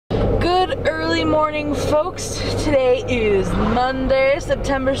Good early morning, folks. Today is Monday,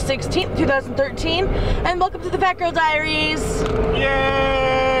 September 16th, 2013, and welcome to the Fat Girl Diaries. Yay!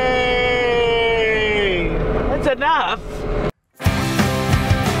 That's enough.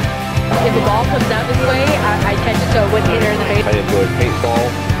 If the ball comes out this way, I catch it so it wouldn't hit her in the face. I enjoy paintball,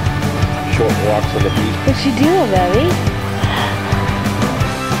 short walks on the beach. What you doing, baby?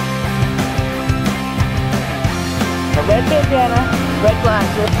 A red bandana, red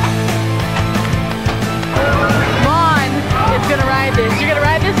glasses. Vaughn is gonna ride this. You're gonna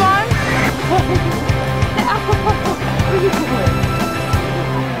ride this, Vaughn?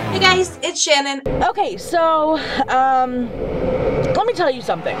 Hey guys, it's Shannon. Okay, so, let me tell you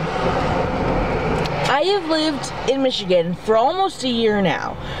something. I have lived in Michigan for almost a year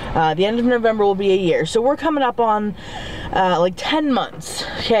now. The end of November will be a year. So we're coming up on like 10 months,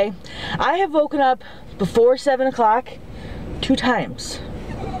 okay? I have woken up before 7 o'clock 2 times.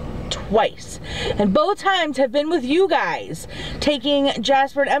 Twice. And both times have been with you guys, taking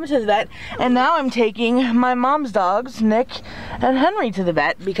Jasper and Emma to the vet, and now I'm taking my mom's dogs, Nick and Henry, to the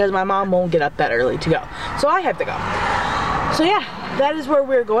vet because my mom won't get up that early to go. So I have to go. So yeah, that is where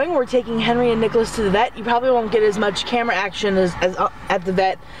we're going. We're taking Henry and Nicholas to the vet. You probably won't get as much camera action as at the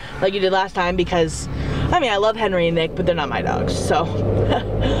vet like you did last time because, I mean, I love Henry and Nick, but they're not my dogs. So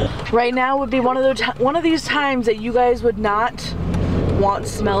right now would be one of these times that you guys would not want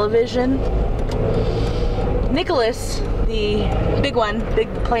smell-o-vision. Nicholas, the big one,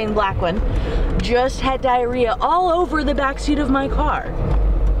 big plain black one, just had diarrhea all over the back seat of my car.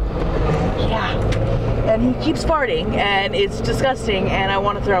 Yeah. And he keeps farting, and it's disgusting, and I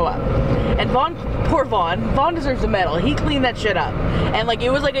want to throw up. And Vaughn, poor Vaughn deserves a medal. He cleaned that shit up. And like,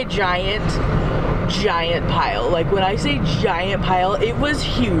 it was like a giant pile. Like, when I say giant pile, it was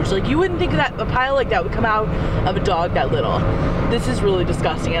huge. Like, you wouldn't think that a pile like that would come out of a dog that little. This is really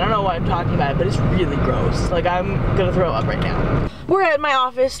disgusting. I don't know why I'm talking about it, but it's really gross. Like, I'm gonna throw up right now. We're at my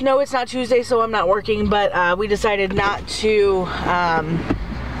office. No, it's not Tuesday, so I'm not working, but we decided not to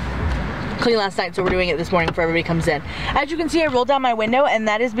clean last night, so we're doing it this morning before everybody comes in. As you can see, I rolled down my window, and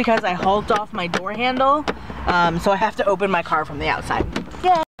that is because I hauled off my door handle, so I have to open my car from the outside.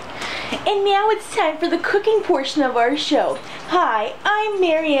 Yeah. And now it's time for the cooking portion of our show. Hi, I'm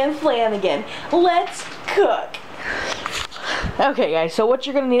Marianne Flanagan. Let's cook. Okay guys, so what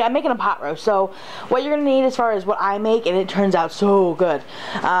you're gonna need, I'm making a pot roast, so what you're gonna need as far as what I make, and it turns out so good.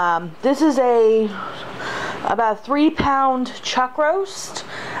 This is about a 3-pound chuck roast.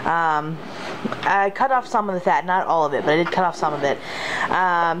 I cut off some of the fat, not all of it, but I did cut off some of it.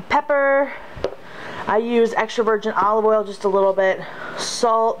 Pepper, I use extra virgin olive oil, just a little bit,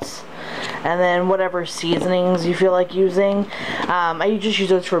 salt, and then whatever seasonings you feel like using. I just use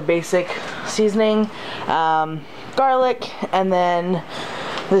those for basic seasoning. Garlic, and then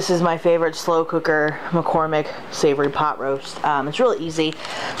this is my favorite slow cooker McCormick savory pot roast. It's really easy,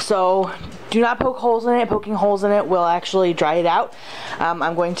 so do not poke holes in it. Poking holes in it will actually dry it out.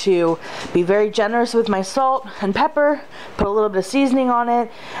 I'm going to be very generous with my salt and pepper, put a little bit of seasoning on it,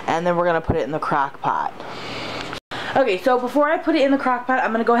 and then we're gonna put it in the crock pot. Okay, so before I put it in the crock pot,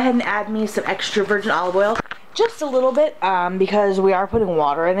 I'm gonna go ahead and add me some extra virgin olive oil, just a little bit, because we are putting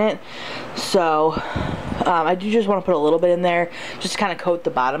water in it. So I do just want to put a little bit in there, just to kind of coat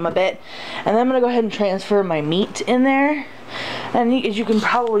the bottom a bit. And then I'm going to go ahead and transfer my meat in there. And as you can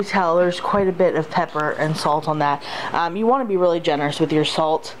probably tell, there's quite a bit of pepper and salt on that. You want to be really generous with your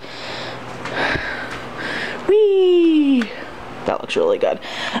salt. Whee! That looks really good.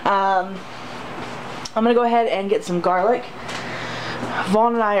 I'm going to go ahead and get some garlic.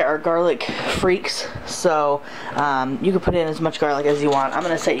 Vaughn and I are garlic freaks, so you can put in as much garlic as you want. I'm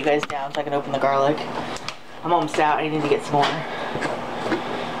going to set you guys down so I can open the garlic. I'm almost out. I need to get some more.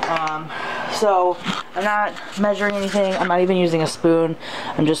 So I'm not measuring anything. I'm not even using a spoon.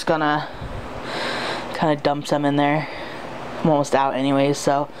 I'm just going to kind of dump some in there. I'm almost out anyways,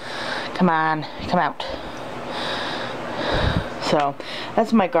 so come on, come out. So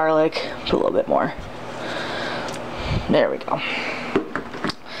that's my garlic. Put a little bit more. There we go.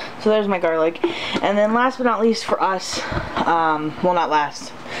 So there's my garlic. And then last but not least for us, well, not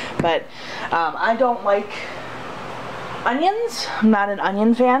last, but I don't like onions. I'm not an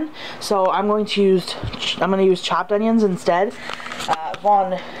onion fan, so I'm going to use chopped onions instead.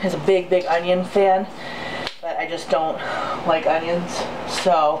 Vaughn is a big onion fan, but I just don't like onions.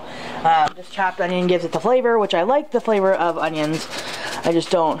 So just chopped onion gives it the flavor, which I like the flavor of onions. I just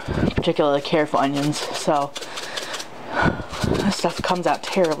don't particularly care for onions, so this stuff comes out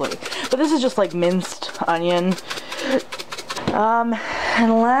terribly. But this is just like minced onion.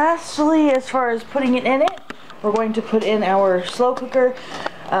 And lastly, as far as putting it in it, we're going to put in our slow cooker.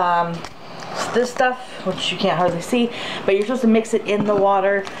 This stuff, which you can't hardly see, but you're supposed to mix it in the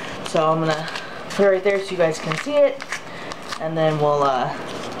water. So I'm gonna put it right there so you guys can see it, and then we'll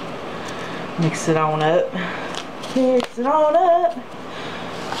mix it on up. Mix it on up.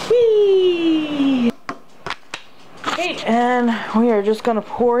 Whee! Okay, and we are just gonna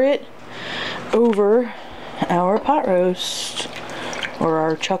pour it over our pot roast, or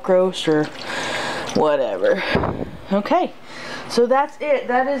our chuck roast, or whatever. Okay. So that's it.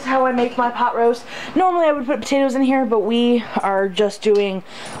 That is how I make my pot roast. Normally I would put potatoes in here, but we are just doing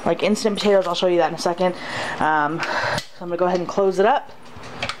like instant potatoes. I'll show you that in a second. So I'm gonna go ahead and close it up.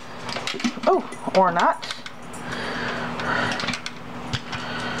 Oh, or not.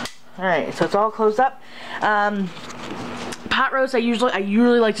 All right, so it's all closed up. Pot roast, I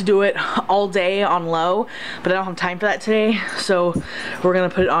usually like to do it all day on low, but I don't have time for that today. So we're gonna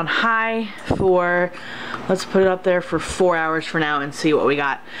put it on high for, let's put it up there for 4 hours for now and see what we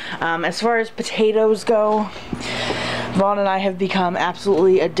got. As far as potatoes go, Vaughn and I have become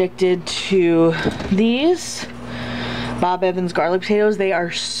absolutely addicted to these Bob Evans garlic potatoes. They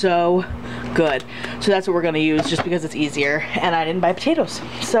are so good. So that's what we're gonna use just because it's easier, and I didn't buy potatoes.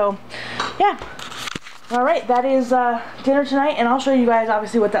 So yeah. All right, that is dinner tonight, and I'll show you guys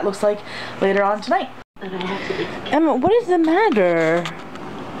obviously what that looks like later on tonight. And I have to be Emma, what is the matter?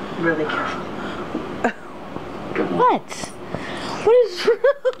 really careful. What? What is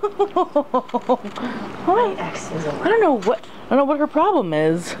My ex is a I don't know what her problem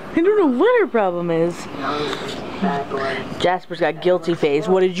is. I don't know what her problem is. bad boy. Jasper's got guilty face.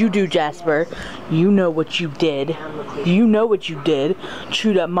 What did you do, Jasper? You know what you did. You know what you did.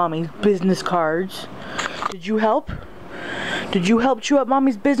 Chewed up mommy's business cards. Did you help? Did you help chew up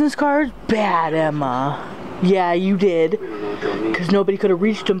mommy's business cards? Bad, Emma. Yeah, you did. Because nobody could have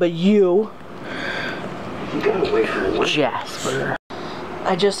reached them but you. Jasper.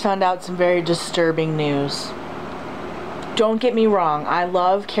 I just found out some very disturbing news. Don't get me wrong, I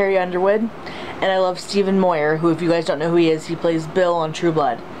love Carrie Underwood, and I love Stephen Moyer, who, if you guys don't know who he is, he plays Bill on True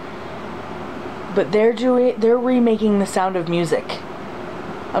Blood. But they're remaking The Sound of Music.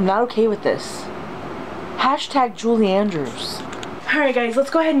 I'm not okay with this. Hashtag Julie Andrews. Alright guys, let's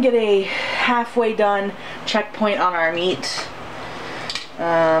go ahead and get a halfway done checkpoint on our meat.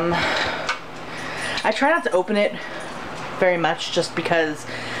 I try not to open it very much just because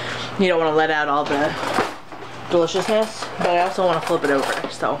you don't want to let out all the deliciousness, but I also want to flip it over,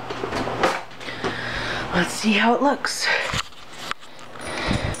 so let's see how it looks.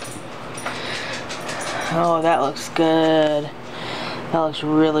 Oh, that looks good. That looks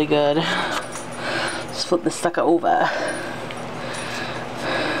really good. Let's flip this sucker over.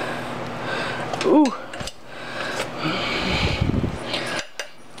 Ooh.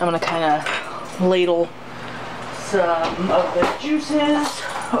 I'm gonna kind of ladle some of the juices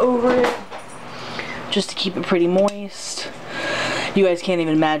over it just to keep it pretty moist. You guys can't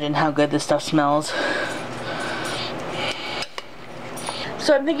even imagine how good this stuff smells.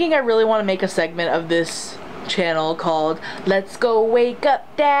 So I'm thinking I really want to make a segment of this channel called Let's Go Wake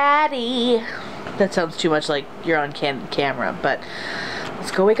Up Daddy. That sounds too much like you're on camera, but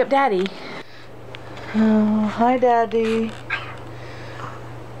let's go wake up Daddy. Oh, hi Daddy.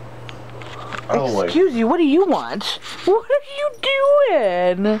 Oh, excuse you, what do you want? What are you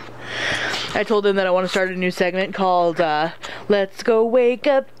doing? I told him that I want to start a new segment called Let's Go Wake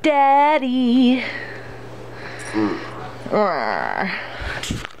Up Daddy.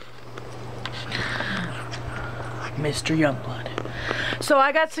 Mr. Youngblood. So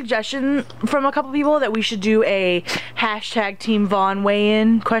I got suggestion from a couple people that we should do a hashtag Team Vaughn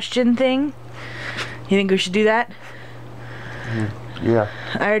weigh-in question thing. You think we should do that? Yeah.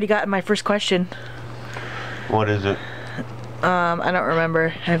 I already got my first question. What is it? I don't remember.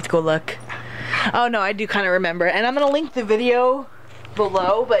 I have to go look. Oh no, I do kind of remember. And I'm going to link the video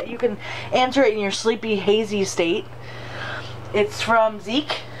below, but you can answer it in your sleepy, hazy state. It's from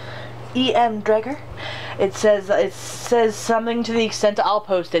Zeke, E.M. Dreger. It says something to the extent, I'll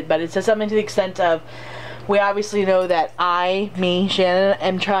post it, but it says something to the extent of, we obviously know that me, Shannon,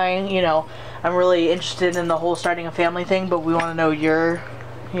 am trying, you know, I'm really interested in the whole starting a family thing, but we want to know your,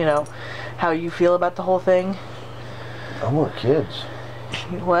 you know, how you feel about the whole thing. I want kids.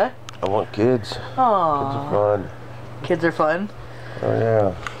 What? I want kids. Aww. Kids are fun. Kids are fun? Oh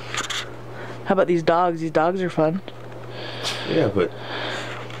yeah. How about these dogs? These dogs are fun. Yeah, but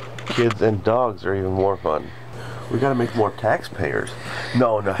kids and dogs are even more fun. We gotta make more taxpayers.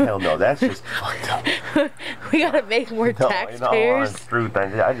 No, hell no, that's just fucked up. We gotta make more taxpayers. In all truth,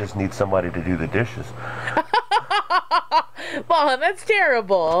 I just need somebody to do the dishes. Vaughn, that's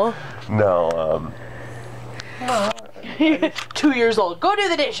terrible. No, 2 years old. Go do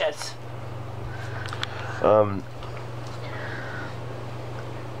the dishes.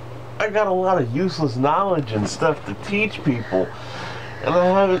 I got a lot of useless knowledge and stuff to teach people, and I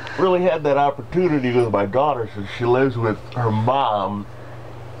haven't really had that opportunity with my daughter since she lives with her mom.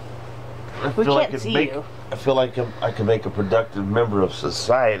 I feel like I can make a productive member of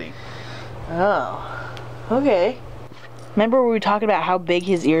society. Oh, okay. Remember when we were talking about how big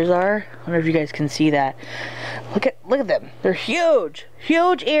his ears are? I don't know if you guys can see that. Look at them. They're huge.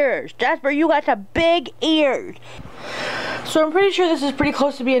 Huge ears. Jasper, you got some big ears. So I'm pretty sure this is pretty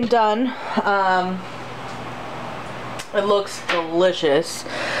close to being done. It looks delicious.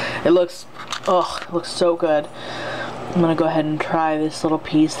 It looks so good. I'm gonna go ahead and try this little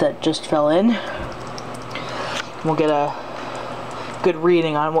piece that just fell in. We'll get a good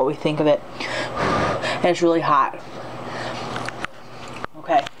reading on what we think of it. And it's really hot.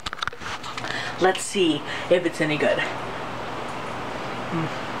 Okay. Let's see if it's any good.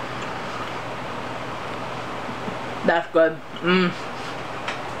 That's good.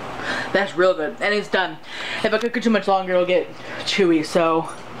 That's real good. And it's done. If I cook it too much longer, it'll get chewy, so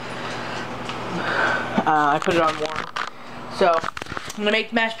I put it on warm. So I'm gonna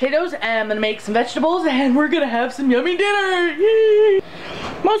make mashed potatoes, and I'm gonna make some vegetables, and we're gonna have some yummy dinner. Yay!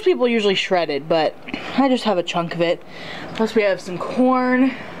 Most people usually shred it, but I just have a chunk of it. Plus we have some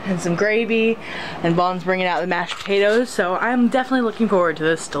corn and some gravy, and Vaughn's bringing out the mashed potatoes, so I'm definitely looking forward to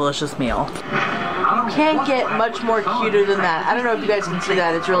this delicious meal. You can't get much more cuter than that. I don't know if you guys can see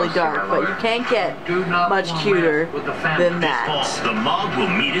that, it's really dark, but you can't get much cuter than that.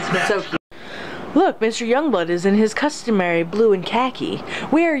 So cute. Look, Mr. Youngblood is in his customary blue and khaki.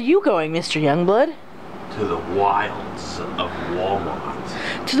 Where are you going, Mr. Youngblood? To the wilds of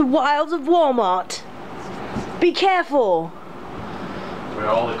Walmart. To the wilds of Walmart. Be careful. Where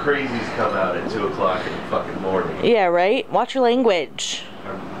all the crazies come out at 2 o'clock in the fucking morning. Yeah, right? Watch your language.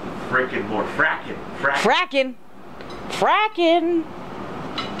 Frickin' more frackin'. Frackin'. Frackin'.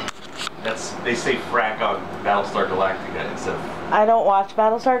 They say frack on Battlestar Galactica instead of... I don't watch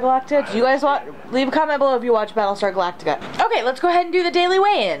Battlestar Galactica. Do you guys watch? Leave a comment below if you watch Battlestar Galactica. Okay, let's go ahead and do the daily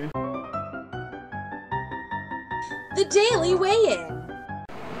weigh-in. The daily weigh-in.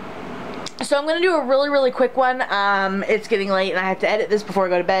 So I'm gonna do a really quick one. It's getting late and I have to edit this before I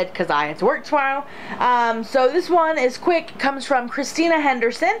go to bed because I have to work tomorrow. So this one is quick. Comes from Christina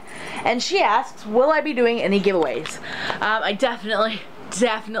Henderson, and she asks, will I be doing any giveaways? I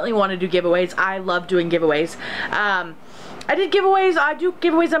definitely want to do giveaways. I love doing giveaways. I do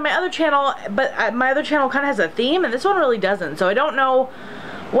giveaways on my other channel, but my other channel kind of has a theme, and this one really doesn't, so I don't know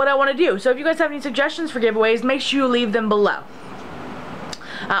what I want to do. So if you guys have any suggestions for giveaways, make sure you leave them below.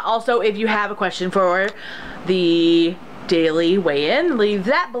 Also, if you have a question for the daily weigh-in, leave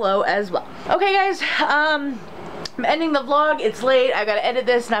that below as well. Okay guys, I'm ending the vlog. It's late. I gotta edit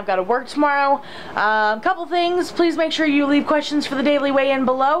this and I've gotta work tomorrow. Couple things. Please make sure you leave questions for the daily weigh-in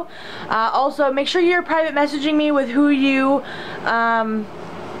below. Also, make sure you're private messaging me with who you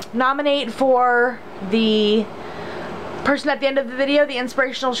nominate for the person at the end of the video, the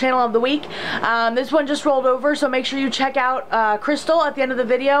inspirational channel of the week. This one just rolled over, so make sure you check out Crystal at the end of the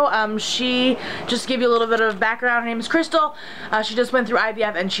video. She, just to give you a little bit of background, her name is Crystal. She just went through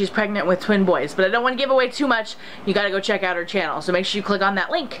IVF and she's pregnant with twin boys, but I don't want to give away too much. You gotta go check out her channel, so make sure you click on that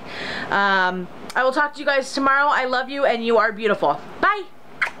link. I will talk to you guys tomorrow. I love you and you are beautiful. Bye!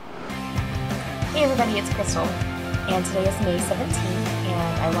 Hey everybody, it's Crystal, and today is May 17th,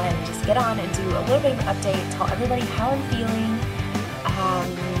 and I wanted to just get on and do a little bit of an update, tell everybody how I'm feeling,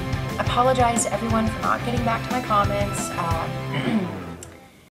 apologize to everyone for not getting back to my comments.